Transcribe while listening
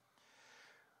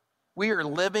We are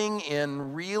living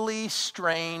in really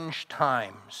strange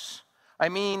times. I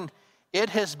mean, it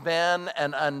has been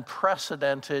an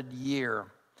unprecedented year.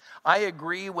 I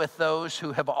agree with those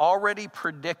who have already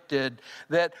predicted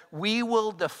that we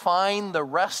will define the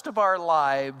rest of our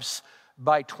lives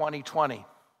by 2020.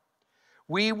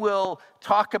 We will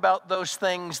talk about those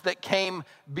things that came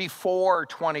before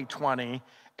 2020,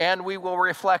 and we will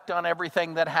reflect on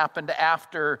everything that happened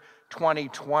after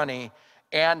 2020.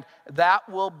 And that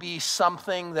will be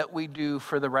something that we do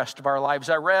for the rest of our lives.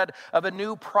 I read of a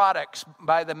new product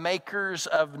by the makers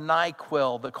of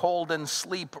NyQuil, the cold and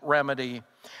sleep remedy.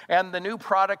 And the new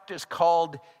product is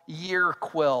called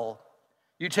YearQuil.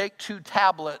 You take 2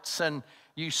 tablets and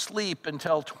you sleep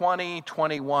until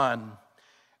 2021.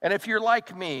 And if you're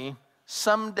like me,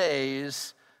 some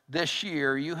days this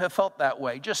year you have felt that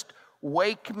way. Just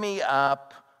wake me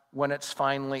up when it's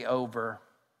finally over.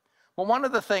 Well, one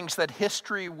of the things that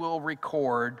history will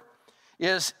record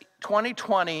is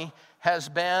 2020 has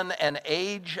been an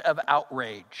age of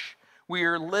outrage. We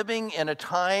are living in a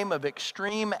time of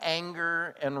extreme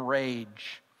anger and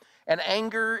rage. And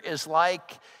anger is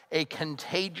like a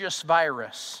contagious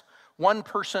virus. One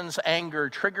person's anger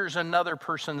triggers another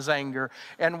person's anger,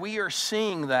 and we are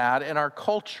seeing that in our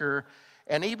culture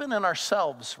and even in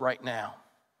ourselves right now.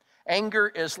 Anger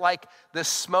is like the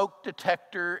smoke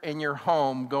detector in your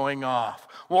home going off.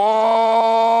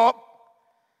 Whoa!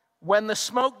 When the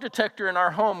smoke detector in our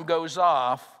home goes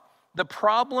off, the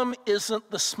problem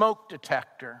isn't the smoke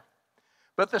detector,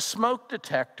 but the smoke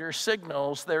detector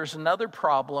signals there's another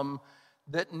problem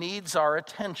that needs our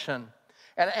attention.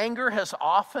 And anger has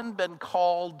often been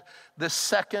called the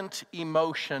second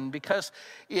emotion because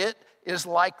it is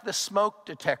like the smoke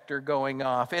detector going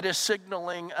off. It is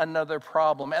signaling another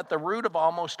problem. At the root of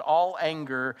almost all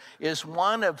anger is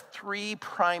one of 3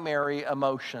 primary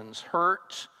emotions: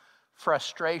 hurt,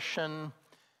 frustration,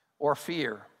 or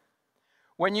fear.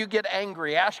 When you get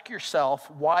angry, ask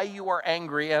yourself why you are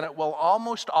angry, and it will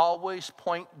almost always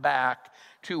point back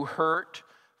to hurt,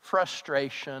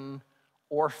 frustration,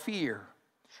 or fear.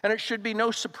 And it should be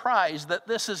no surprise that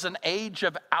this is an age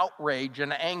of outrage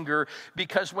and anger,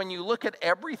 because when you look at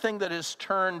everything that has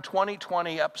turned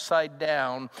 2020 upside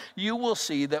down, you will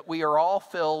see that we are all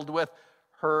filled with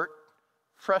hurt,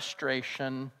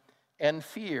 frustration, and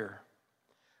fear,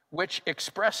 which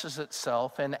expresses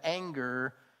itself in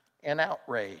anger and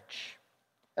outrage.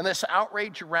 And this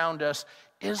outrage around us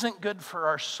isn't good for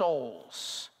our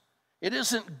souls. It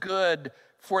isn't good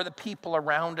for the people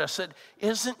around us. It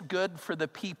isn't good for the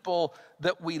people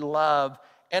that we love,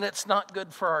 and it's not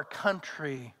good for our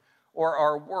country or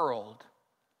our world.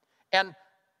 And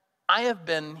I have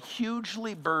been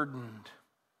hugely burdened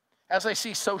as I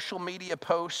see social media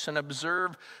posts and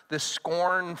observe the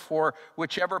scorn for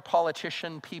whichever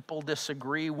politician people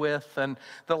disagree with, and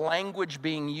the language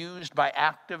being used by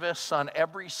activists on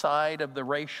every side of the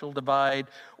racial divide,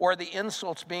 or the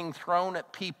insults being thrown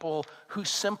at people who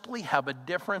simply have a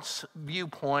different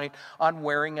viewpoint on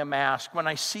wearing a mask. When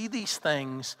I see these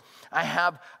things, I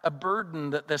have a burden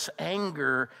that this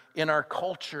anger in our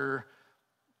culture,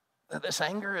 that this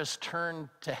anger has turned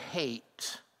to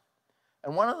hate.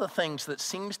 And one of the things that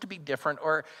seems to be different,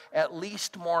 or at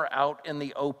least more out in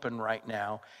the open right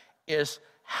now, is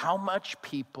how much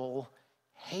people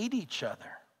hate each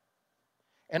other.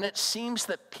 And it seems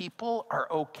that people are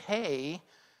okay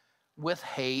with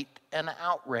hate and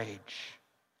outrage.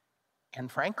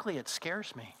 And frankly, it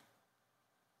scares me.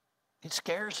 It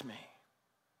scares me.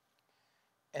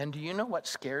 And do you know what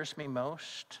scares me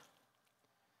most?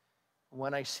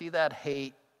 When I see that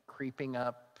hate creeping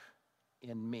up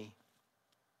in me.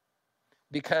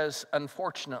 Because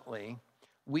unfortunately,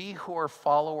 we who are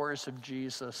followers of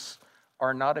Jesus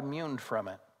are not immune from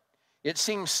it. It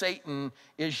seems Satan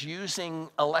is using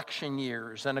election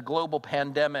years and a global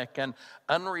pandemic and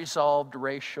unresolved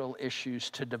racial issues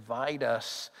to divide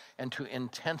us and to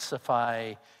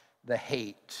intensify the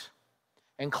hate.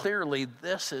 And clearly,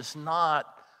 this is not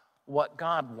what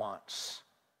God wants.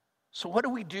 So what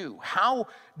do? How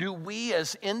do we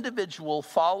as individual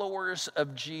followers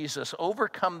of Jesus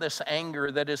overcome this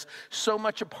anger that is so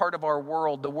much a part of our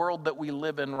world, the world that we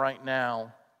live in right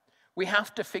now? We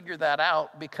have to figure that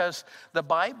out, because the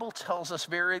Bible tells us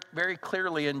very, very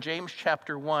clearly in James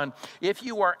chapter 1, if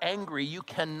you are angry, you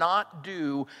cannot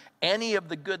do any of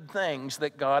the good things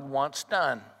that God wants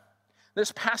done.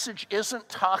 This passage isn't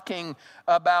talking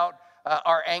about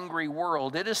our angry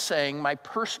world. It is saying my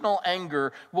personal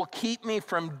anger will keep me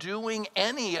from doing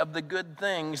any of the good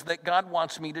things that God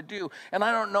wants me to do. And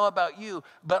I don't know about you,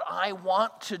 but I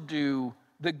want to do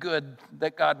the good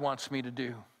that God wants me to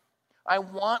do. I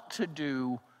want to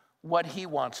do what he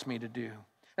wants me to do.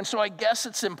 And so I guess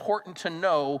it's important to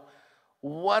know,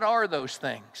 what are those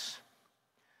things?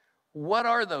 What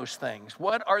are those things?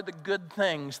 What are the good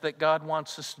things that God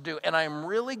wants us to do? And I'm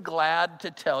really glad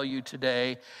to tell you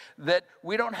today that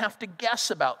we don't have to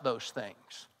guess about those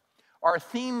things. Our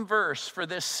theme verse for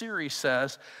this series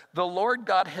says, "The Lord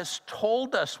God has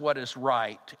told us what is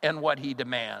right and what he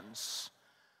demands.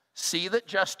 See that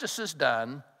justice is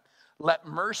done. Let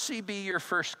mercy be your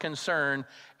first concern,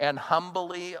 and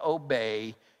humbly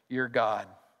obey your God."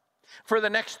 For the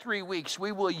next 3 weeks,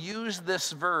 we will use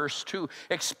this verse to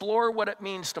explore what it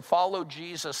means to follow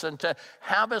Jesus and to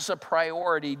have as a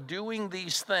priority doing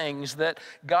these things that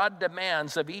God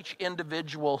demands of each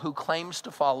individual who claims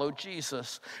to follow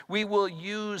Jesus. We will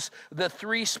use the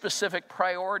 3 specific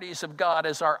priorities of God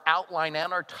as our outline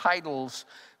and our titles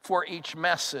for each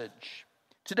message.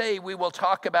 Today, we will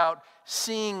talk about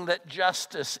seeing that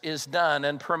justice is done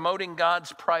and promoting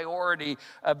God's priority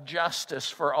of justice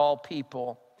for all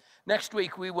people. Next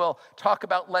week, we will talk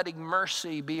about letting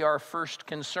mercy be our first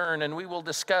concern, and we will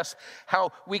discuss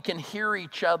how we can hear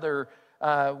each other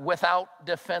without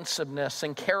defensiveness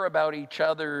and care about each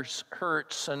other's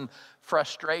hurts and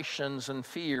frustrations and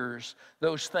fears,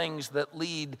 those things that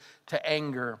lead to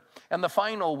anger. And the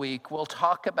final week, we'll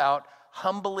talk about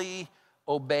humbly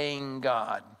obeying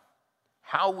God,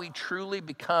 how we truly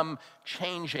become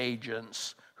change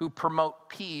agents who promote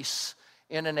peace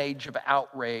in an age of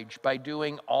outrage by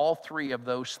doing all 3 of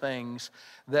those things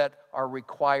that are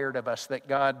required of us, that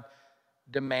God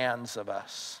demands of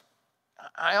us.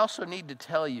 I also need to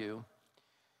tell you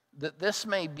that this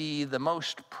may be the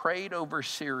most prayed over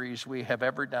series we have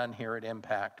ever done here at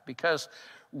Impact, because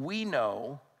we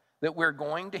know that we're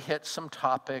going to hit some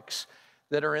topics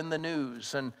that are in the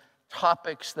news and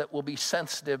topics that will be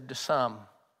sensitive to some.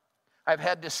 I've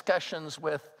had discussions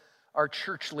with our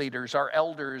church leaders, our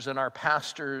elders, and our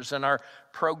pastors, and our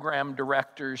program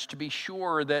directors to be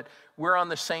sure that we're on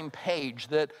the same page,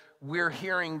 that we're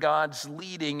hearing God's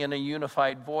leading in a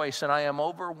unified voice. And I am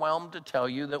overwhelmed to tell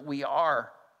you that we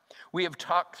are. We have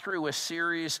talked through a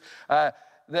series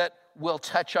that will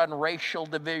touch on racial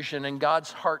division and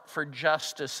God's heart for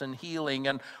justice and healing.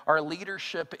 And our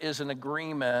leadership is in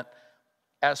agreement.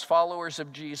 As followers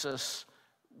of Jesus,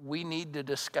 we need to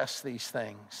discuss these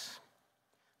things.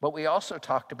 But we also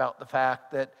talked about the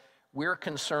fact that we're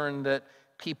concerned that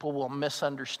people will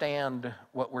misunderstand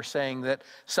what we're saying, that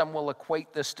some will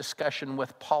equate this discussion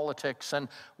with politics and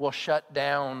will shut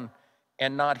down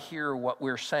and not hear what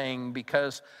we're saying,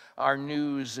 because our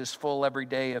news is full every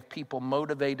day of people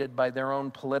motivated by their own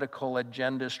political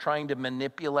agendas, trying to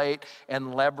manipulate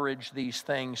and leverage these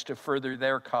things to further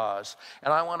their cause.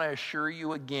 And I want to assure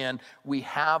you again, we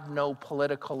have no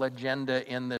political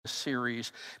agenda in this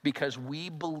series, because we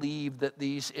believe that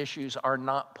these issues are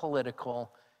not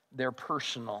political, they're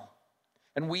personal.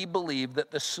 And we believe that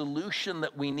the solution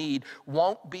that we need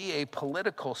won't be a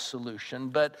political solution,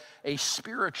 but a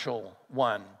spiritual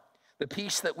one. The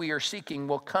peace that we are seeking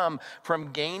will come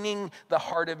from gaining the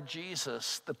heart of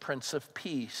Jesus, the Prince of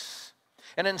Peace.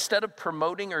 And instead of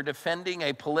promoting or defending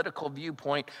a political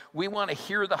viewpoint, we want to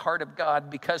hear the heart of God,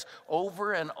 because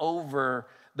over and over,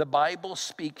 the Bible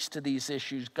speaks to these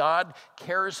issues. God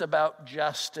cares about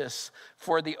justice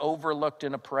for the overlooked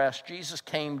and oppressed. Jesus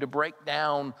came to break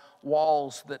down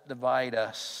walls that divide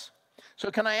us.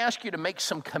 So can I ask you to make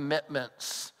some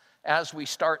commitments as we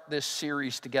start this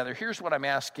series together? Here's what I'm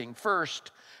asking.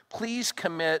 First, please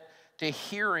commit to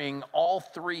hearing all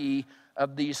 3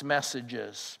 of these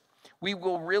messages. We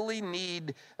will really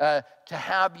need to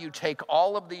have you take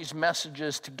all of these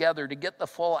messages together to get the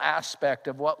full aspect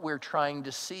of what we're trying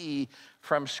to see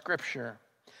from Scripture.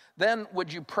 Then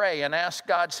would you pray and ask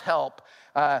God's help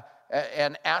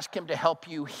and ask him to help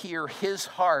you hear his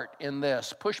heart in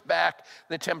this. Push back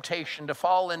the temptation to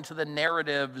fall into the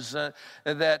narratives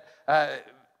that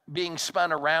being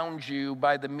spun around you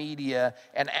by the media,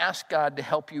 and ask God to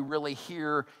help you really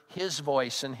hear his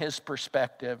voice and his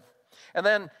perspective. And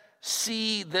then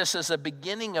see this as a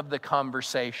beginning of the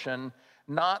conversation,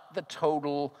 not the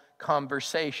total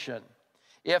conversation.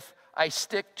 If I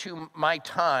stick to my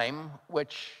time,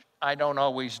 which I don't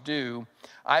always do,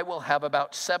 I will have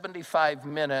about 75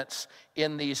 minutes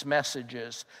in these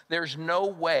messages. There's no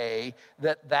way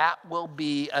that that will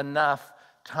be enough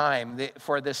time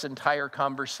for this entire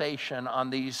conversation on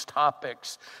these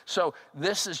topics. So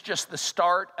this is just the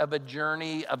start of a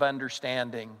journey of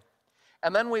understanding.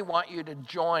 And then we want you to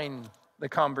join the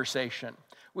conversation.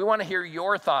 We want to hear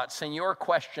your thoughts and your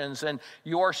questions and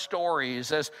your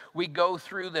stories as we go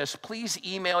through this. Please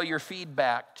email your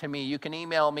feedback to me. You can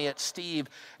email me at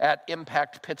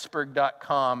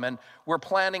steve@impactpittsburgh.com. And we're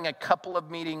planning a couple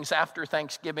of meetings after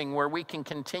Thanksgiving where we can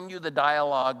continue the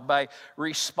dialogue by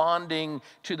responding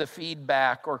to the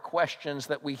feedback or questions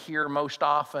that we hear most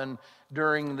often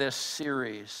during this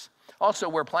series. Also,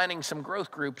 we're planning some growth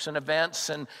groups and events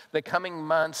in the coming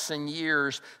months and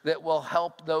years that will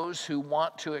help those who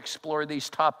want to explore these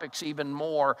topics even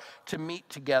more to meet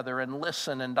together and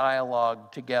listen and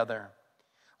dialogue together.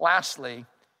 Lastly,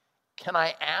 can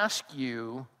I ask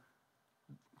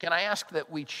that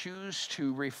we choose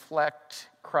to reflect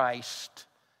Christ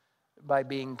by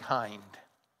being kind?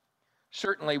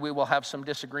 Certainly, we will have some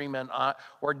disagreement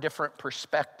or different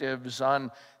perspectives on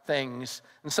things,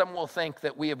 and some will think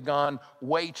that we have gone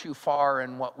way too far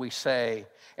in what we say,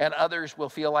 and others will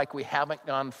feel like we haven't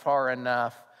gone far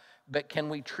enough. But can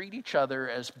we treat each other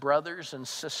as brothers and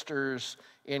sisters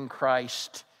in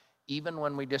Christ, even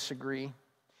when we disagree?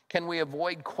 Can we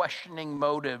avoid questioning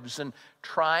motives and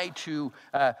try to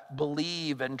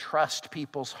believe and trust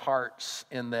people's hearts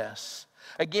in this?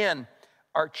 Again,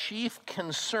 our chief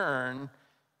concern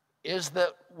is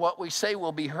that what we say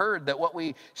will be heard, that what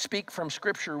we speak from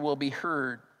Scripture will be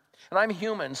heard. And I'm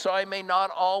human, so I may not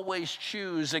always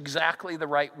choose exactly the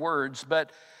right words,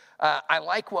 but I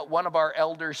like what one of our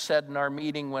elders said in our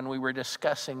meeting when we were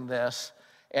discussing this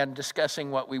and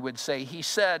discussing what we would say. He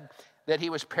said that he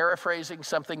was paraphrasing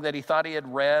something that he thought he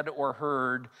had read or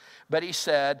heard, but he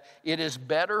said, "It is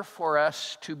better for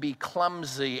us to be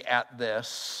clumsy at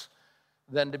this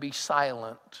than to be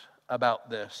silent about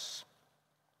this."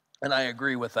 And I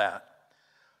agree with that.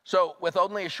 So with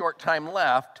only a short time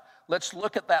left, let's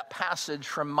look at that passage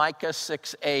from Micah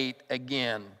 6:8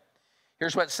 again.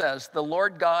 Here's what it says: "The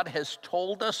Lord God has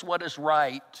told us what is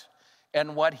right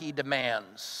and what he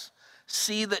demands.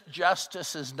 See that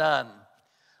justice is done.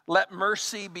 Let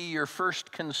mercy be your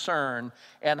first concern,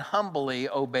 and humbly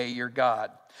obey your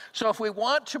God." So if we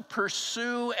want to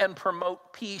pursue and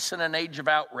promote peace in an age of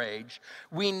outrage,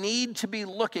 we need to be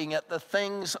looking at the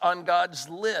things on God's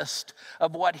list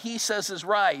of what he says is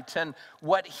right and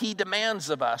what he demands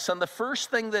of us. And the first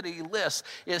thing that he lists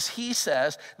is he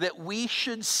says that we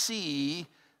should see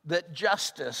that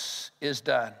justice is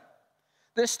done.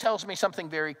 This tells me something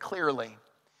very clearly.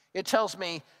 It tells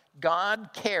me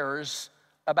God cares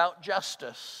about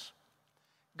justice.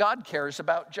 God cares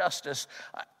about justice.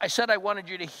 I said I wanted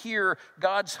you to hear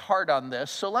God's heart on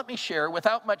this, so let me share,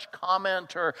 without much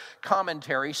comment or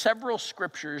commentary, several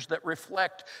scriptures that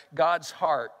reflect God's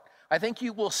heart. I think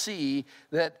you will see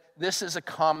that this is a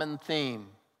common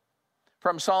theme.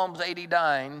 From Psalms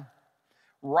 89,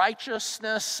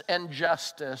 "Righteousness and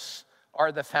justice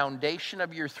are the foundation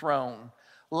of your throne.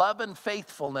 Love and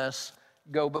faithfulness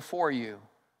go before you."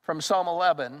 From Psalm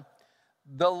 11,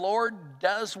 "The Lord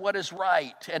does what is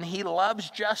right, and he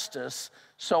loves justice,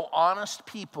 so honest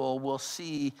people will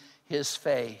see his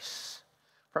face."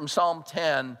 From Psalm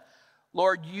 10,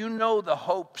 "Lord, you know the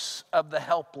hopes of the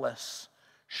helpless.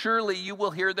 Surely you will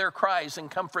hear their cries and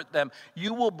comfort them.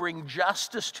 You will bring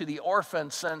justice to the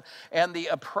orphans and the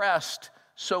oppressed,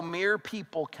 so mere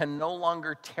people can no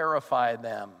longer terrify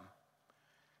them."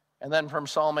 And then from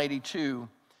Psalm 82,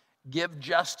 "Give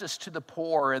justice to the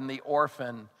poor and the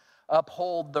orphan.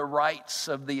 Uphold the rights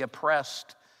of the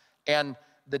oppressed and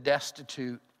the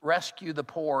destitute. Rescue the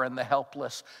poor and the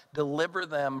helpless. Deliver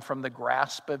them from the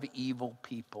grasp of evil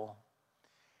people."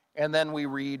 And then we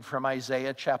read from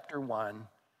Isaiah chapter 1,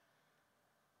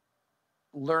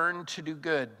 "Learn to do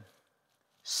good,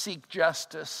 seek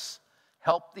justice,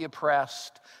 help the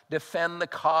oppressed, defend the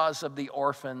cause of the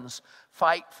orphans,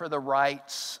 fight for the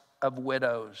rights of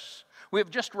widows." We have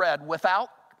just read, without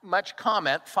much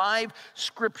comment, 5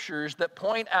 scriptures that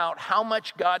point out how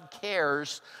much God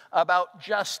cares about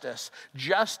justice.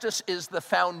 Justice is the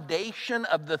foundation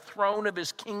of the throne of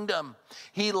his kingdom.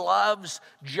 He loves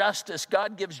justice.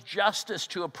 God gives justice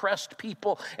to oppressed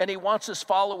people, and he wants his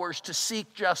followers to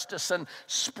seek justice and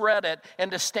spread it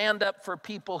and to stand up for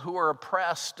people who are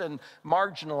oppressed and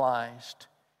marginalized.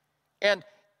 And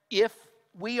if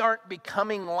we aren't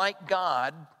becoming like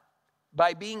God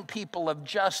by being people of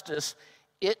justice,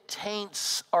 it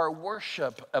taints our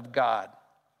worship of God.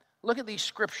 Look at these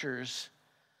scriptures.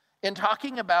 In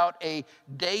talking about a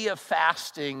day of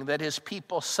fasting that his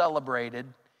people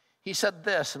celebrated, he said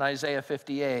this in Isaiah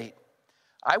 58,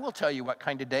 "I will tell you what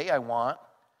kind of day I want,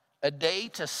 a day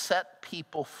to set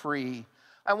people free.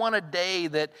 I want a day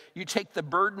that you take the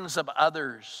burdens of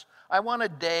others. I want a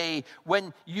day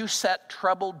when you set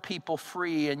troubled people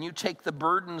free and you take the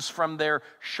burdens from their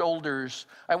shoulders.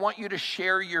 I want you to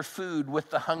share your food with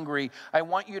the hungry. I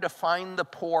want you to find the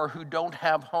poor who don't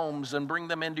have homes and bring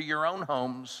them into your own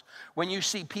homes. When you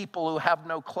see people who have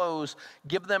no clothes,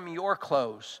 give them your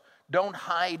clothes. Don't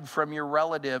hide from your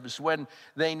relatives when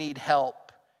they need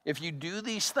help. If you do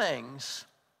these things,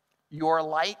 your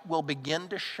light will begin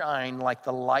to shine like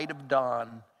the light of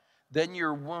dawn. Then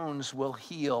your wounds will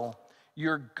heal.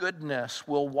 Your goodness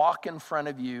will walk in front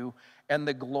of you, and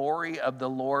the glory of the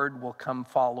Lord will come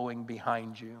following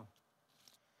behind you.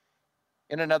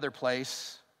 In another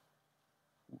place,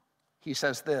 he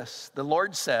says this, the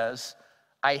Lord says,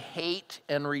 I hate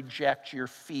and reject your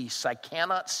feasts. I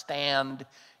cannot stand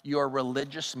your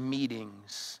religious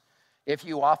meetings. If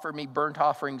you offer me burnt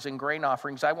offerings and grain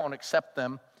offerings, I won't accept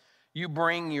them. You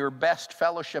bring your best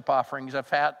fellowship offerings, a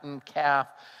fattened calf,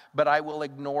 but I will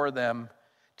ignore them.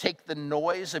 Take the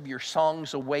noise of your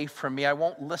songs away from me. I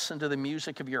won't listen to the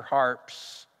music of your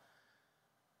harps.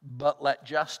 But let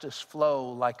justice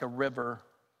flow like a river,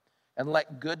 and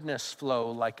let goodness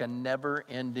flow like a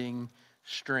never-ending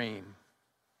stream.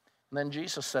 And then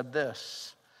Jesus said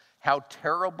this, how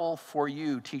terrible for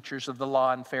you, teachers of the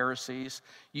law and Pharisees.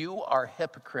 You are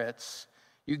hypocrites.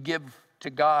 You give to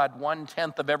God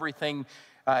 1/10 of everything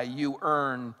you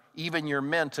earn, even your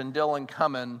mint and dill and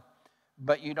cumin,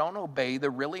 but you don't obey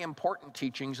the really important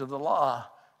teachings of the law,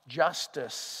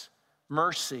 justice,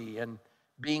 mercy, and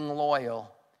being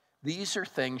loyal. These are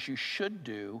things you should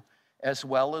do as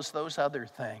well as those other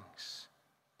things.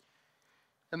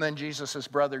 And then Jesus'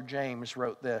 brother James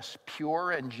wrote this,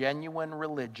 pure and genuine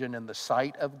religion in the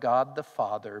sight of God the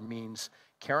Father means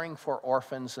caring for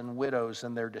orphans and widows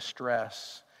in their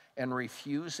distress and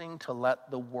refusing to let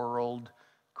the world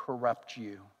corrupt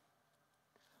you.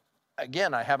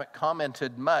 Again, I haven't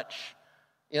commented much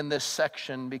in this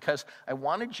section because I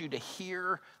wanted you to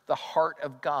hear the heart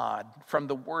of God from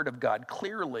the Word of God.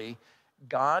 Clearly,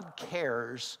 God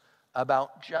cares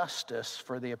about justice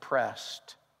for the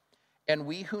oppressed. And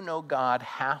we who know God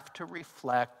have to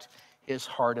reflect his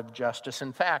heart of justice.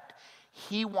 In fact,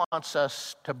 he wants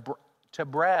us to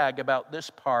brag about this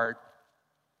part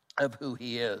of who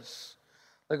he is.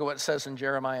 Look at what it says in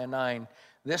Jeremiah 9.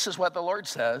 This is what the Lord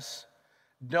says.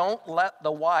 Don't let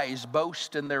the wise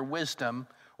boast in their wisdom,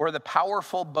 or the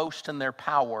powerful boast in their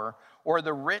power, or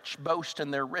the rich boast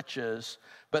in their riches.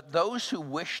 But those who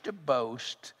wish to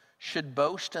boast should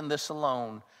boast in this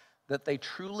alone, that they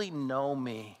truly know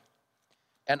me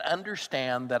and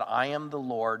understand that I am the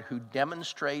Lord who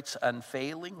demonstrates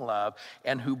unfailing love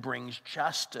and who brings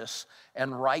justice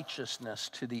and righteousness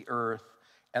to the earth,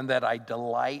 and that I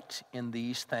delight in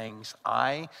these things.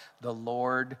 I, the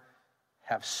Lord,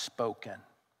 have spoken.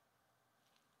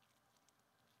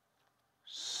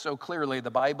 So clearly, the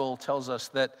Bible tells us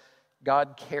that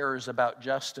God cares about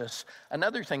justice.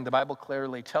 Another thing the Bible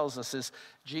clearly tells us is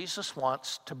Jesus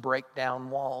wants to break down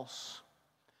walls.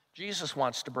 Jesus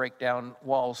wants to break down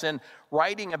walls. In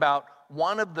writing about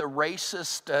one of the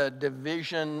racist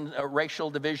racial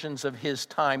divisions of his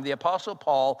time, the Apostle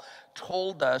Paul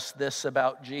told us this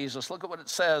about Jesus. Look at what it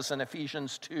says in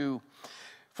Ephesians 2.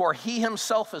 For he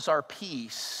himself is our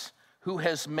peace, who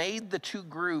has made the two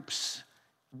groups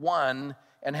one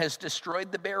and has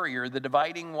destroyed the barrier, the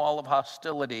dividing wall of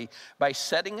hostility, by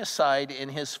setting aside in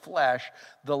his flesh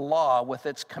the law with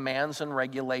its commands and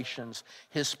regulations.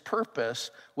 His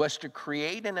purpose was to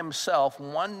create in himself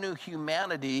one new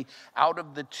humanity out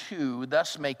of the two,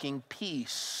 thus making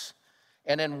peace,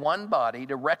 and in one body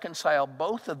to reconcile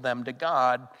both of them to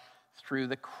God through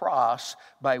the cross,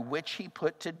 by which he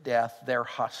put to death their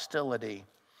hostility.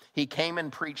 He came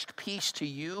and preached peace to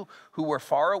you who were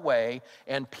far away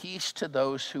and peace to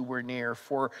those who were near.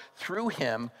 For through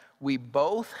him we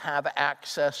both have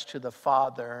access to the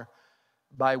Father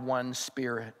by one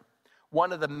Spirit.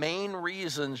 One of the main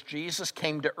reasons Jesus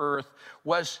came to earth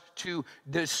was to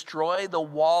destroy the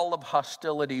wall of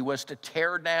hostility, was to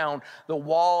tear down the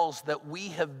walls that we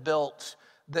have built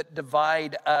that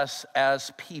divide us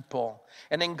as people.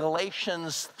 And in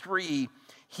Galatians 3,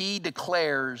 he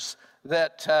declares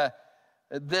that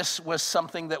this was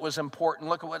something that was important.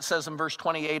 Look at what it says in verse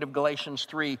 28 of Galatians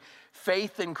 3.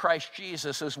 Faith in Christ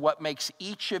Jesus is what makes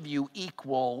each of you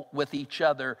equal with each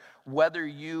other, whether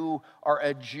you are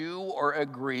a Jew or a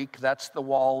Greek. That's the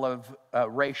wall of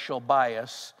racial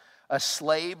bias. A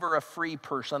slave or a free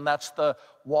person. That's the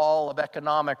wall of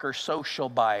economic or social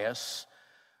bias.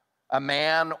 A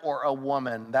man or a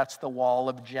woman. That's the wall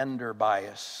of gender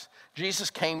bias. Jesus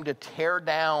came to tear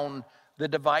down the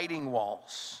dividing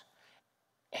walls.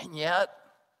 And yet,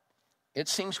 it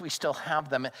seems we still have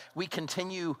them. We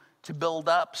continue to build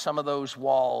up some of those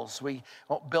walls. We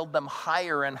build them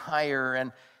higher and higher,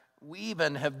 and we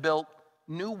even have built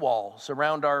new walls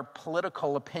around our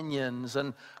political opinions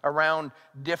and around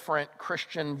different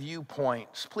Christian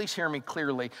viewpoints. Please hear me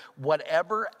clearly.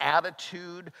 Whatever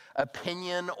attitude,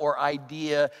 opinion, or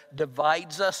idea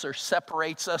divides us or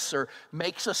separates us or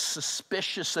makes us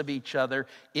suspicious of each other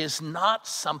is not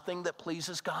something that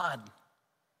pleases God.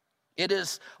 It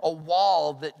is a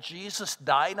wall that Jesus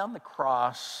died on the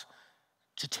cross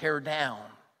to tear down.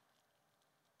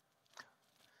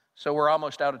 So we're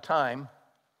almost out of time.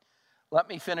 Let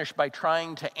me finish by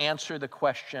trying to answer the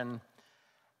question,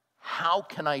 how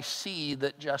can I see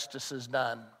that justice is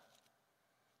done?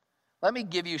 Let me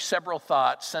give you several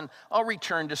thoughts, and I'll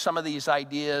return to some of these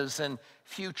ideas in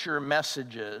future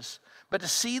messages. But to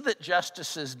see that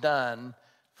justice is done,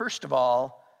 first of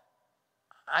all,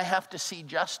 I have to see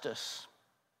justice.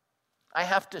 I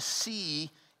have to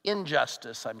see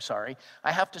injustice,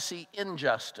 I have to see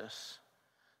injustice.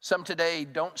 Some today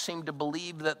don't seem to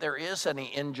believe that there is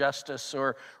any injustice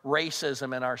or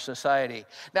racism in our society.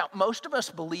 Now, most of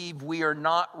us believe we are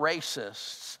not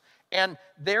racists, and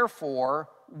therefore,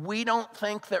 we don't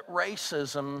think that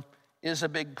racism is a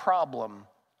big problem.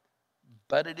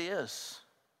 But it is,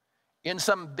 in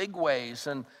some big ways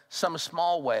and some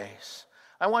small ways.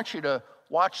 I want you to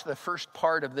watch the first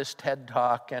part of this TED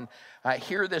Talk and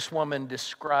hear this woman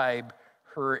describe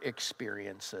her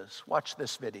experiences. Watch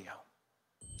this video.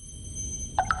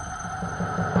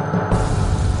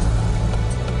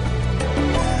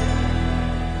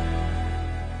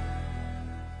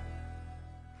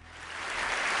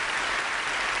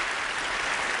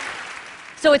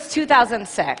 So it's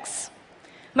 2006.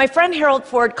 My friend Harold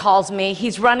Ford calls me.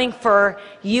 He's running for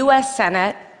U.S.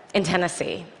 Senate in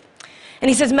Tennessee. And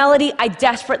he says, Melody, I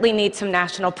desperately need some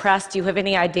national press. Do you have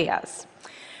any ideas?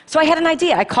 So I had an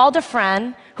idea. I called a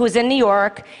friend who was in New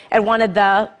York at one of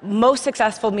the most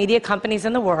successful media companies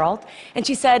in the world. And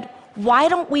she said, why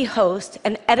don't we host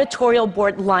an editorial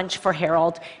board lunch for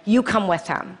Harold? You come with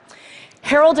him.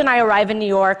 Harold and I arrive in New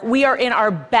York. We are in our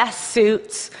best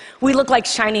suits. We look like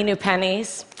shiny new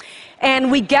pennies.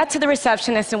 And we get to the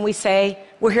receptionist and we say,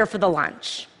 we're here for the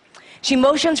lunch. She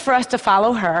motions for us to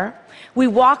follow her. We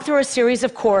walk through a series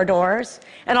of corridors,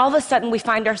 and all of a sudden we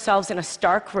find ourselves in a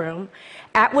stark room,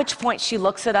 at which point she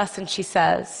looks at us and she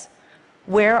says,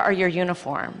 where are your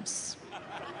uniforms?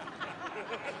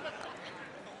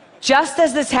 Just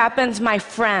as this happens, my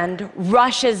friend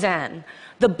rushes in.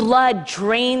 The blood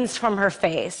drains from her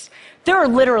face. There are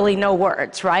literally no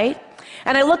words, right?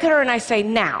 And I look at her and I say,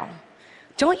 now,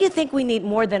 don't you think we need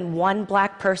more than one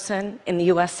black person in the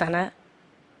U.S. Senate?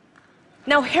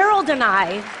 Now, Harold and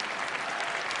I,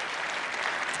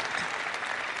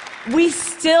 we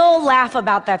still laugh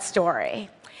about that story.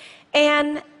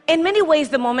 And in many ways,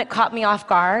 the moment caught me off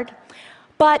guard.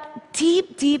 But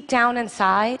deep, deep down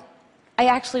inside, I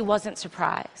actually wasn't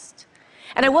surprised.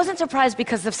 And I wasn't surprised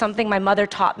because of something my mother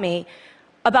taught me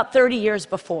about 30 years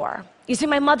before. You see,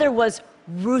 my mother was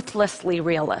ruthlessly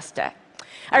realistic.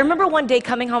 I remember one day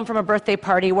coming home from a birthday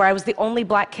party where I was the only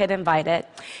black kid invited.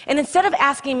 And instead of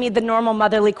asking me the normal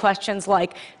motherly questions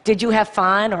like, did you have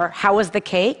fun or how was the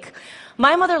cake?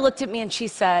 My mother looked at me and she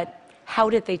said, how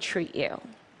did they treat you?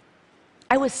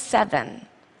 I was 7.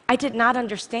 I did not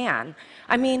understand.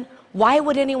 I mean, why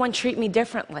would anyone treat me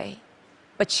differently?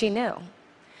 But she knew.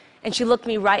 And she looked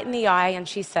me right in the eye and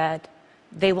she said,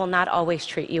 they will not always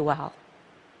treat you well.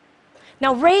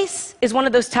 Now, race is one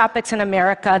of those topics in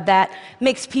America that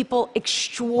makes people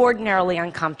extraordinarily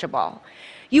uncomfortable.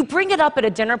 You bring it up at a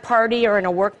dinner party or in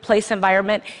a workplace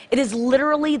environment, it is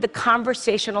literally the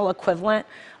conversational equivalent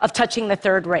of touching the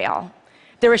third rail.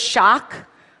 There is shock,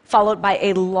 followed by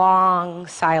a long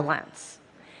silence.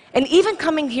 And even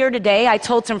coming here today, I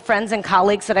told some friends and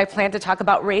colleagues that I plan to talk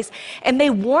about race, and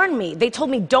they warned me. They told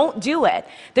me, don't do it.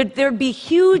 There'd be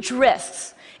huge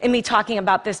risks in me talking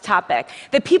about this topic,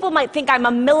 that people might think I'm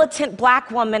a militant black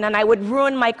woman and I would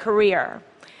ruin my career.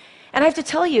 And I have to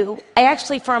tell you, I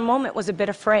actually for a moment was a bit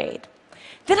afraid.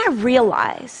 Then I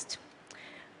realized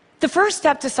the first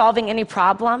step to solving any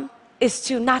problem is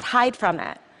to not hide from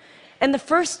it. And the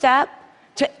first step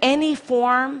to any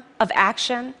form of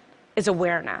action is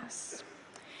awareness.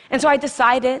 And so I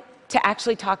decided to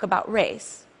actually talk about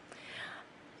race.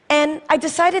 And I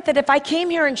decided that if I came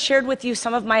here and shared with you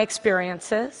some of my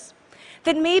experiences,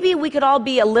 then maybe we could all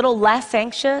be a little less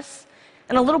anxious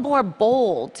and a little more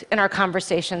bold in our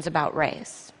conversations about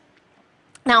race.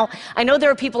 Now, I know there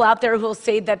are people out there who will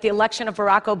say that the election of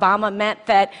Barack Obama meant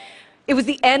that it was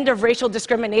the end of racial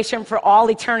discrimination for all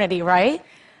eternity, right?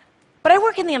 But I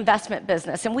work in the investment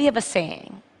business, and we have a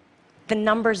saying, the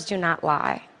numbers do not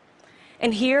lie.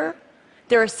 And here,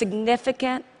 there are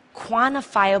significant,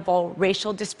 quantifiable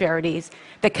racial disparities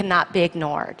that cannot be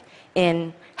ignored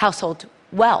in household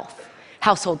wealth,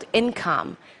 household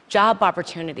income, job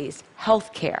opportunities,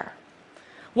 healthcare.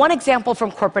 One example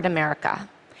from corporate America.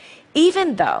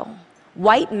 Even though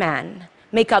white men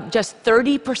make up just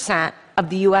 30% of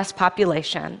the US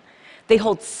population, they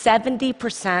hold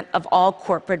 70% of all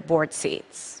corporate board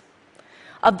seats.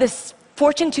 Of this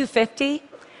Fortune 250,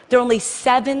 there are only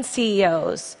 7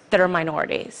 CEOs that are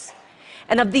minorities.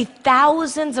 And of the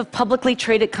thousands of publicly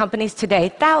traded companies today,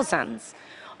 thousands,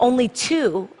 only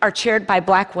 2 are chaired by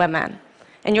black women.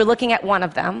 And you're looking at one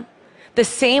of them, the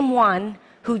same one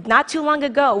who not too long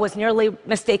ago was nearly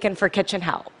mistaken for kitchen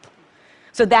help.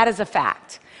 So that is a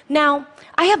fact. Now,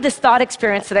 I have this thought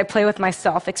experience that I play with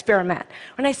myself, experiment,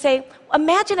 when I say,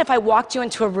 imagine if I walked you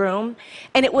into a room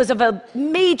and it was of a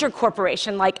major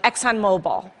corporation like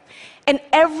ExxonMobil, and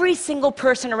every single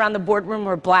person around the boardroom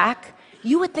were black,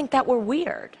 you would think that were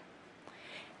weird.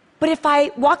 But if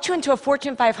I walked you into a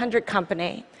Fortune 500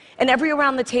 company and every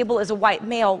around the table is a white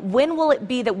male, when will it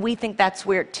be that we think that's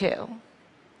weird too?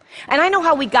 And I know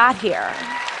how we got here.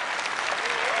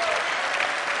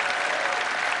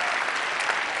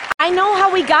 I know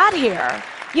how we got here.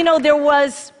 You know, there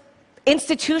was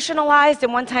institutionalized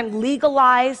and one time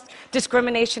legalized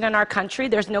discrimination in our country.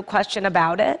 There's no question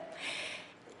about it.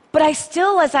 But I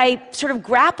still, as I sort of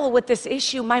grapple with this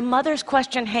issue, my mother's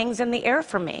question hangs in the air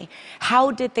for me.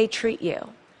 How did they treat you?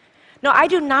 No, I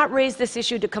do not raise this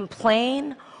issue to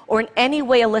complain or in any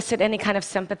way elicit any kind of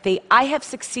sympathy. I have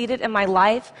succeeded in my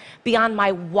life beyond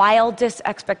my wildest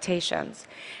expectations.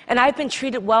 And I've been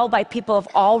treated well by people of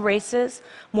all races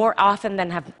more often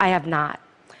than I have not.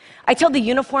 I tell the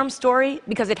uniform story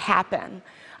because it happened.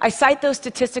 I cite those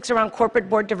statistics around corporate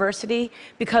board diversity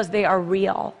because they are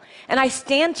real. And I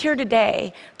stand here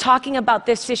today talking about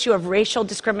this issue of racial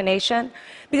discrimination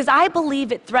because I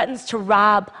believe it threatens to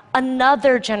rob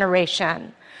another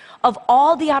generation of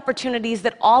all the opportunities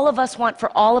that all of us want for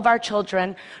all of our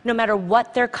children, no matter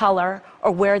what their color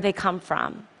or where they come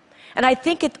from. And I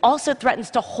think it also threatens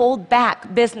to hold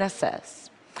back businesses.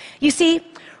 You see,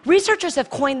 researchers have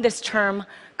coined this term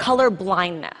color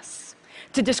blindness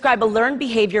to describe a learned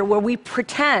behavior where we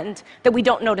pretend that we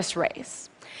don't notice race.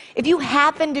 If you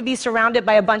happen to be surrounded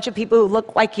by a bunch of people who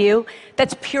look like you,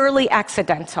 that's purely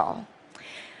accidental.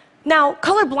 Now,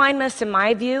 color blindness, in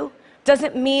my view,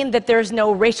 doesn't mean that there's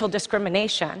no racial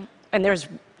discrimination and there's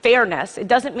fairness. It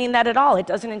doesn't mean that at all. It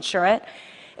doesn't ensure it.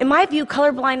 In my view,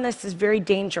 colorblindness is very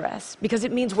dangerous because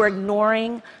it means we're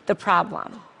ignoring the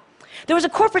problem. There was a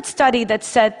corporate study that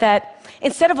said that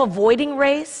instead of avoiding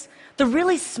race, the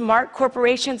really smart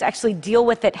corporations actually deal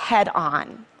with it head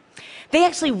on. They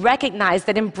actually recognize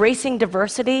that embracing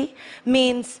diversity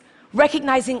means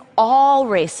recognizing all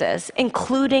races,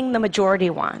 including the majority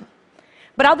one.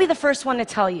 But I'll be the first one to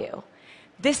tell you,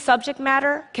 this subject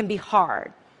matter can be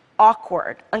hard,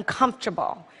 awkward,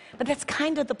 uncomfortable, but that's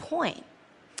kind of the point.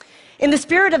 In the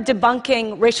spirit of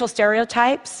debunking racial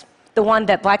stereotypes, the one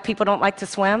that black people don't like to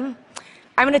swim,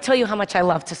 I'm going to tell you how much I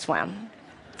love to swim.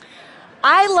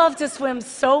 I love to swim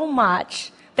so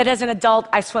much that as an adult,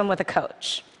 I swim with a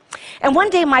coach. And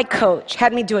one day my coach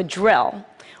had me do a drill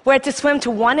where I had to swim to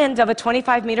one end of a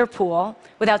 25-meter pool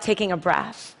without taking a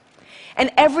breath. And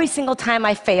every single time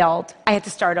I failed, I had to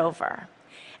start over.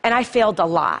 And I failed a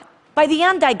lot. By the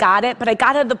end, I got it, but I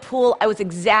got out of the pool, I was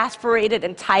exasperated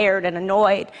and tired and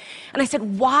annoyed. And I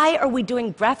said, why are we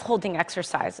doing breath-holding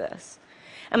exercises?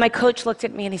 And my coach looked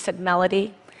at me and he said,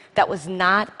 Melody, that was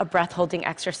not a breath-holding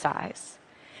exercise.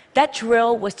 That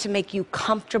drill was to make you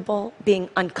comfortable being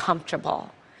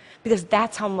uncomfortable, because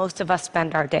that's how most of us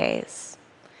spend our days.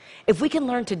 If we can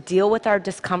learn to deal with our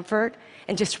discomfort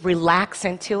and just relax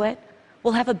into it,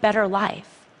 we'll have a better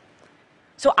life.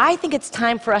 So I think it's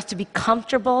time for us to be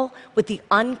comfortable with the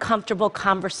uncomfortable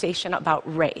conversation about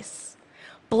race.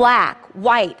 Black,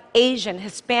 white, Asian,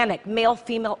 Hispanic, male,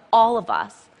 female, all of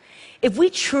us. If we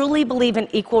truly believe in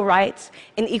equal rights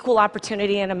and equal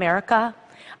opportunity in America,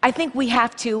 I think we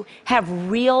have to have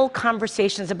real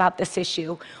conversations about this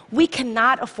issue. We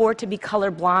cannot afford to be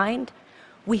colorblind.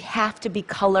 We have to be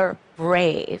color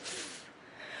brave.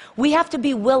 We have to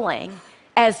be willing,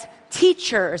 as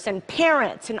teachers and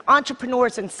parents and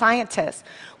entrepreneurs and scientists,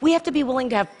 we have to be willing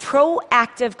to have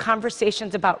proactive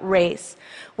conversations about race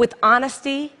with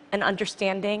honesty and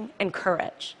understanding and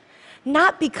courage.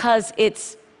 Not because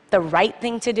it's the right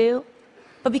thing to do,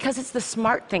 but because it's the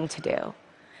smart thing to do.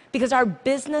 Because our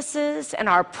businesses and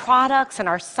our products and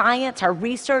our science, our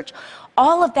research,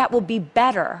 all of that will be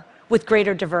better with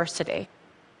greater diversity.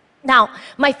 Now,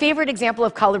 my favorite example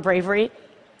of color bravery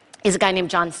is a guy named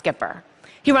John Skipper.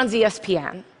 He runs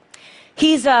ESPN.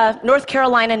 He's a North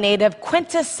Carolina native,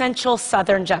 quintessential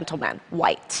Southern gentleman,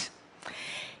 white.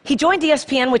 He joined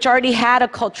ESPN, which already had a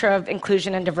culture of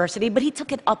inclusion and diversity, but he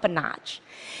took it up a notch.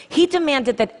 He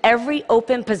demanded that every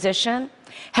open position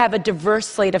have a diverse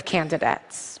slate of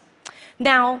candidates.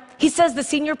 Now, he says the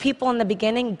senior people in the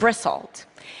beginning bristled,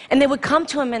 and they would come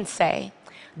to him and say,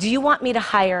 do you want me to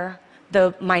hire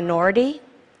the minority,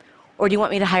 or do you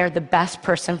want me to hire the best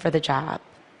person for the job?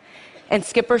 And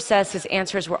Skipper says his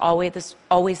answers were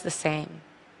always the same,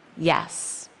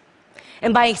 yes.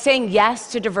 And by saying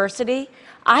yes to diversity,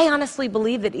 I honestly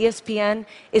believe that ESPN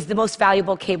is the most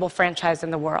valuable cable franchise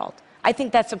in the world. I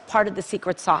think that's a part of the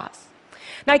secret sauce.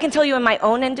 Now, I can tell you in my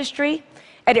own industry,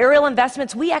 at Ariel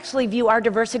Investments, we actually view our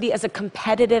diversity as a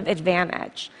competitive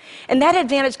advantage. And that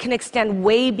advantage can extend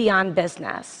way beyond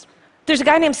business. There's a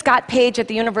guy named Scott Page at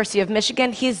the University of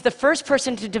Michigan. He's the first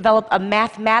person to develop a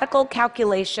mathematical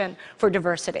calculation for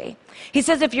diversity. He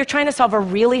says if you're trying to solve a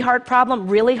really hard problem,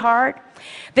 really hard,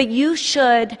 that you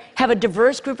should have a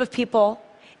diverse group of people,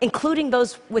 including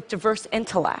those with diverse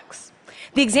intellects.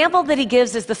 The example that he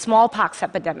gives is the smallpox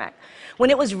epidemic. When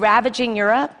it was ravaging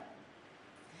Europe,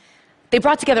 they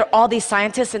brought together all these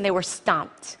scientists and they were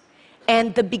stumped.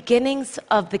 And the beginnings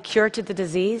of the cure to the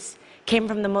disease came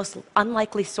from the most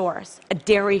unlikely source, a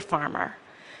dairy farmer.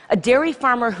 A dairy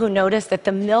farmer who noticed that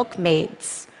the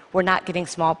milkmaids were not getting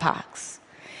smallpox.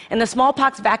 And the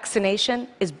smallpox vaccination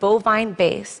is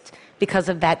bovine-based because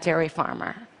of that dairy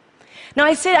farmer. Now,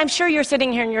 I'm sure you're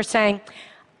sitting here and you're saying,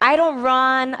 I don't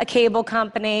run a cable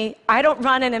company. I don't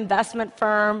run an investment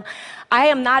firm. I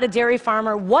am not a dairy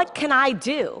farmer. What can I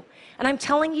do? And I'm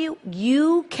telling you,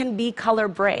 you can be color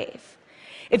brave.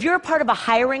 If you're a part of a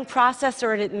hiring process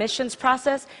or an admissions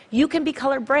process, you can be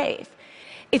color brave.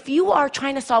 If you are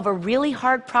trying to solve a really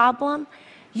hard problem,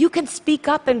 you can speak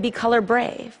up and be color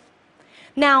brave.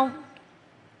 Now,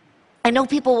 I know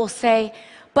people will say,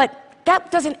 but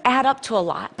that doesn't add up to a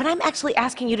lot. But I'm actually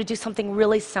asking you to do something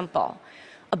really simple.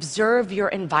 Observe your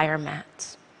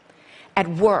environment. At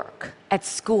work, at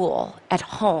school, at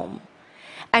home.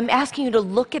 I'm asking you to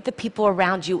look at the people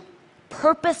around you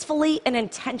purposefully and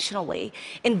intentionally.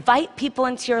 Invite people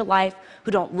into your life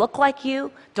who don't look like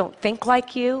you, don't think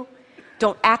like you,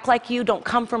 don't act like you, don't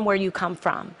come from where you come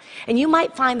from. And you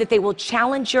might find that they will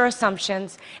challenge your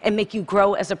assumptions and make you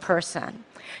grow as a person.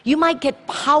 You might get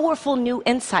powerful new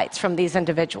insights from these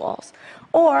individuals.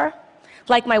 Or,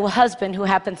 like my husband, who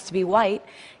happens to be white,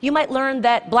 you might learn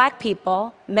that black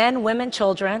people, men, women,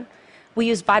 children, we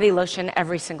use body lotion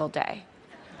every single day.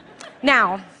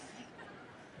 Now,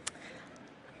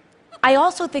 I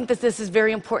also think that this is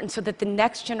very important so that the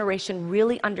next generation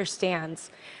really understands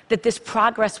that this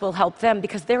progress will help them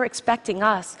because they're expecting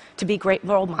us to be great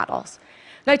role models.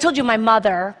 Now, I told you my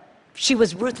mother, she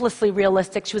was ruthlessly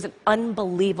realistic. She was an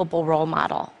unbelievable role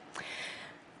model.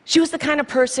 She was the kind of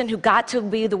person who got to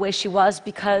be the way she was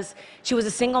because she was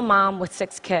a single mom with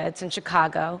 6 kids in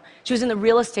Chicago. She was in the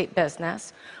real estate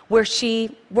business where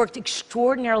she worked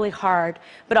extraordinarily hard,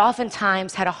 but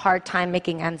oftentimes had a hard time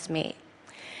making ends meet.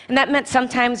 And that meant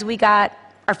sometimes we got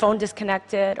our phone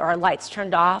disconnected or our lights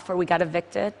turned off or we got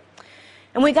evicted.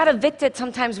 And when we got evicted,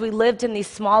 sometimes we lived in these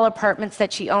small apartments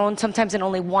that she owned, sometimes in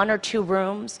only 1 or 2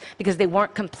 rooms because they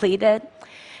weren't completed.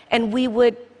 And we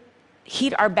would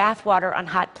heat our bathwater on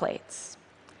hot plates.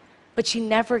 But she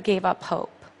never gave up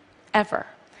hope, ever.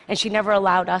 And she never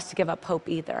allowed us to give up hope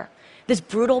either. This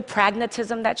brutal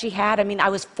pragmatism that she had, I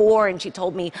was 4 and she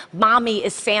told me, Mommy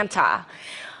is Santa.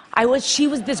 She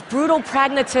was this brutal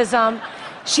pragmatism.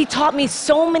 She taught me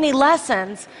so many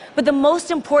lessons, but the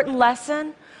most important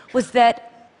lesson was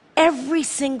that every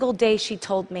single day she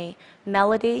told me,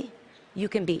 Melody, you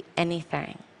can be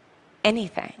anything,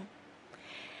 anything.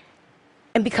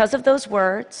 And because of those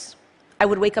words, I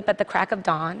would wake up at the crack of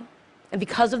dawn, and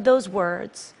because of those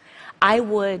words, I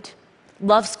would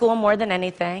love school more than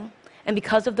anything. And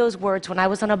because of those words, when I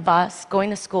was on a bus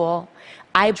going to school,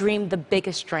 I dreamed the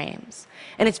biggest dreams.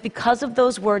 And it's because of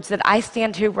those words that I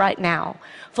stand here right now,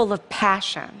 full of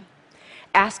passion,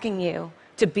 asking you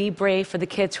to be brave for the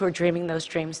kids who are dreaming those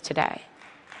dreams today.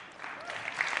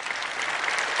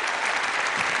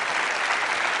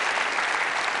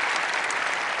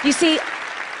 You see,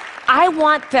 I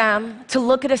want them to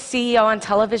look at a CEO on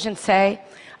television and say,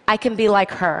 I can be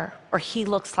like her, or he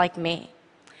looks like me.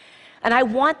 And I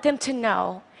want them to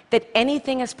know that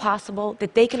anything is possible,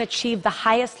 that they can achieve the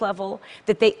highest level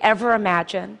that they ever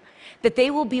imagine, that they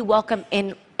will be welcome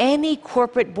in any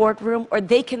corporate boardroom, or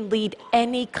they can lead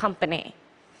any company.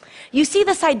 You see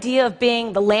this idea of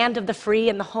being the land of the free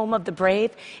and the home of the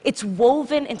brave? It's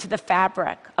woven into the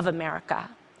fabric of America.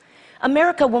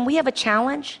 America, when we have a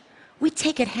challenge, we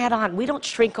take it head on. We don't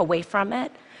shrink away from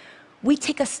it. We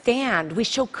take a stand. We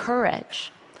show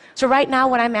courage. So right now,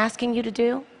 what I'm asking you to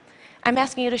do, I'm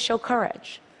asking you to show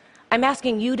courage. I'm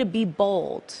asking you to be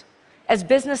bold. As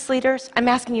business leaders, I'm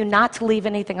asking you not to leave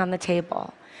anything on the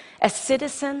table. As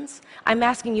citizens, I'm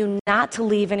asking you not to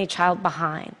leave any child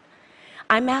behind.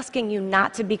 I'm asking you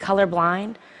not to be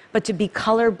colorblind, but to be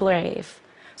color brave,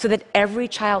 so that every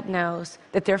child knows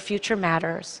that their future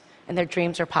matters and their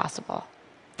dreams are possible.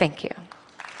 Thank you.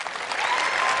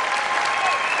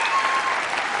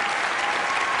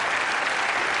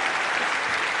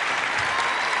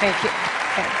 Thank you.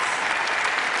 Thanks.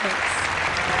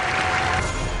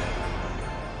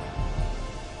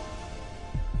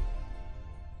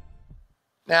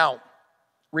 Now,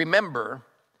 remember,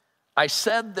 I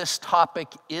said this topic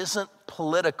isn't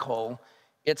political,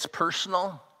 it's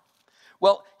personal.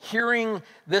 Well, hearing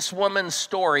this woman's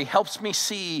story helps me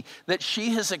see that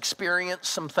she has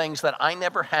experienced some things that I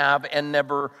never have and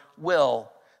never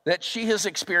will. That she has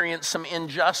experienced some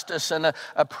injustice and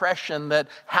oppression that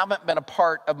haven't been a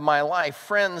part of my life.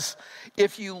 Friends,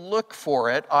 if you look for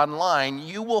it online,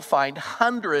 you will find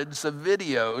hundreds of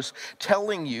videos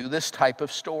telling you this type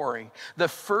of story. The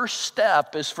first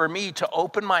step is for me to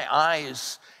open my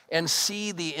eyes and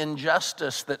see the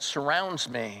injustice that surrounds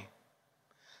me.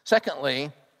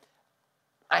 Secondly,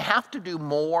 I have to do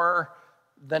more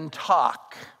than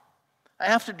talk. I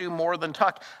have to do more than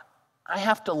talk. I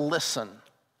have to listen.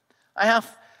 I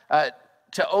have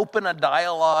to open a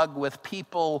dialogue with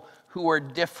people who are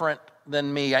different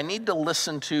than me. I need to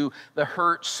listen to the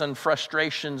hurts and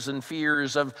frustrations and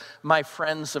fears of my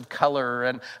friends of color.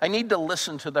 And I need to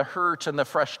listen to the hurt and the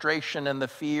frustration and the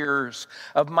fears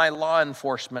of my law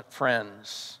enforcement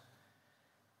friends.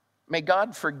 May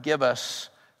God forgive us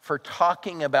for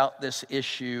talking about this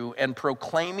issue and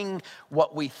proclaiming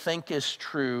what we think is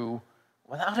true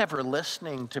without ever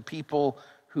listening to people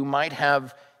who might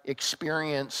have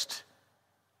experienced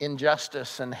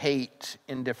injustice and hate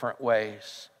in different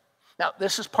ways. Now,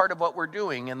 this is part of what we're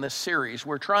doing in this series.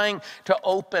 We're trying to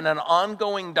open an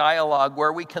ongoing dialogue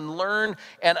where we can learn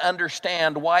and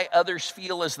understand why others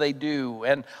feel as they do,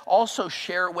 and also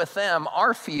share with them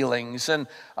our feelings and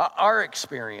our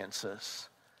experiences.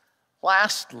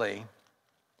 Lastly,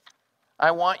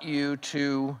 I want you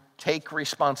to take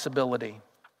responsibility.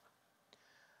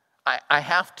 I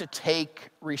have to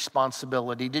take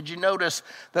responsibility. Did you notice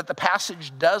that the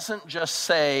passage doesn't just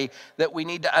say that we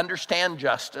need to understand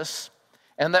justice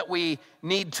and that we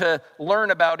need to learn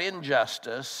about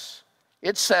injustice?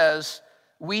 It says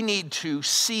we need to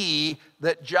see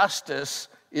that justice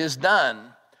is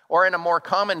done. Or in a more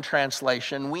common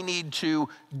translation, we need to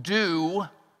do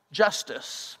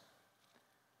justice.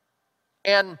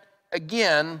 And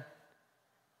again,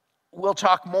 we'll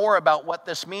talk more about what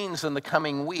this means in the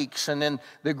coming weeks and in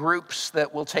the groups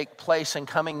that will take place in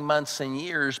coming months and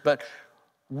years, but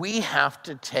we have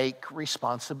to take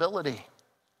responsibility.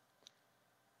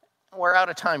 We're out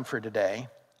of time for today,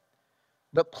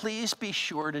 but please be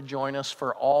sure to join us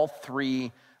for all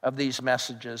three of these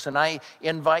messages. And I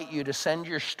invite you to send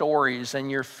your stories and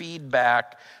your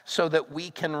feedback so that we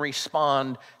can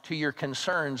respond to your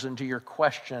concerns and to your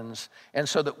questions, and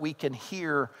so that we can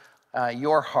hear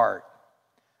your heart.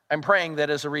 I'm praying that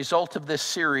as a result of this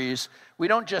series, we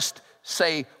don't just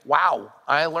say, wow,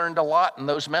 I learned a lot in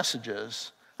those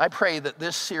messages. I pray that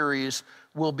this series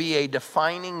will be a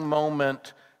defining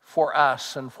moment for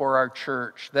us and for our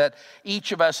church, that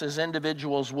each of us as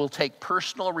individuals will take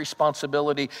personal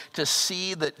responsibility to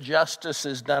see that justice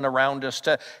is done around us,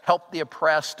 to help the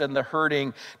oppressed and the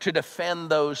hurting, to defend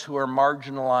those who are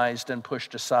marginalized and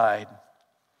pushed aside.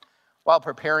 While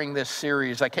preparing this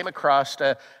series, I came across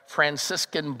a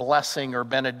Franciscan blessing or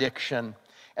benediction,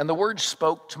 and the words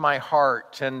spoke to my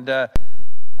heart, and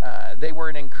they were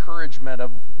an encouragement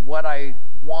of what I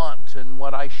want and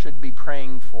what I should be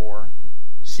praying for,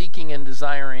 seeking and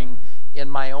desiring in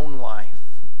my own life.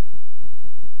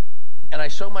 And I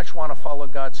so much want to follow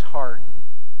God's heart.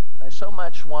 I so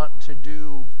much want to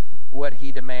do what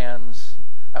He demands.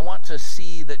 I want to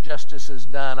see that justice is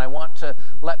done. I want to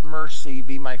let mercy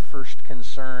be my first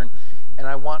concern. And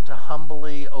I want to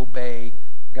humbly obey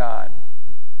God.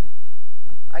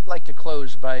 I'd like to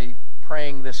close by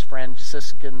praying this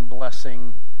Franciscan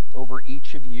blessing over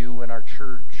each of you in our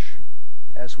church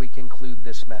as we conclude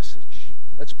this message.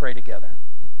 Let's pray together.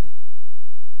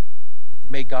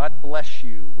 May God bless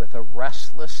you with a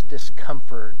restless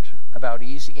discomfort about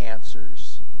easy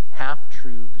answers,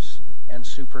 half-truths, and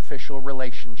superficial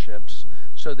relationships,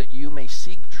 so that you may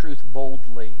seek truth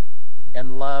boldly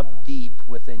and love deep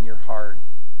within your heart.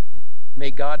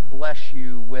 May God bless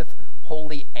you with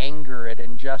holy anger at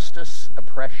injustice,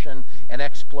 oppression, and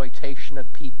exploitation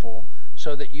of people,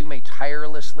 so that you may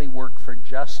tirelessly work for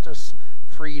justice,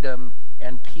 freedom,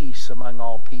 and peace among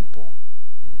all people.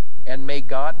 And may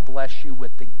God bless you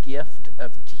with the gift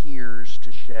of tears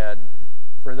to shed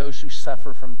for those who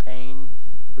suffer from pain,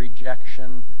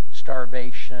 rejection,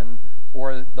 starvation,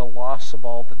 or the loss of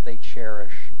all that they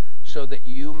cherish, so that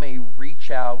you may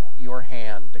reach out your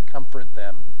hand to comfort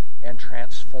them and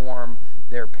transform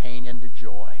their pain into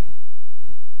joy.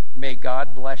 May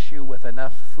God bless you with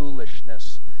enough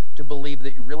foolishness to believe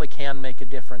that you really can make a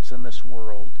difference in this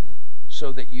world,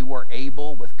 so that you are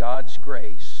able, with God's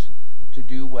grace, to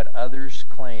do what others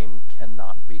claim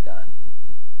cannot be done.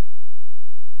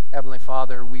 Heavenly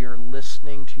Father, we are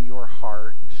listening to your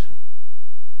heart.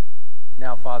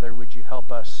 Now, Father, would you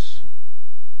help us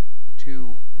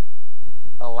to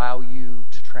allow you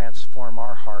to transform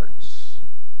our hearts,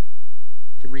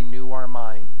 to renew our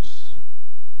minds,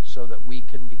 so that we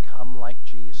can become like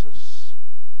Jesus,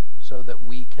 so that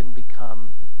we can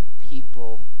become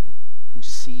people who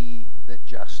see that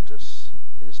justice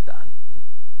is done.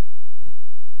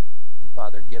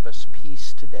 Father, give us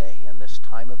peace today in this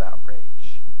time of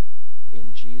outrage.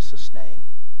 In Jesus' name,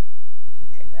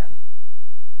 amen.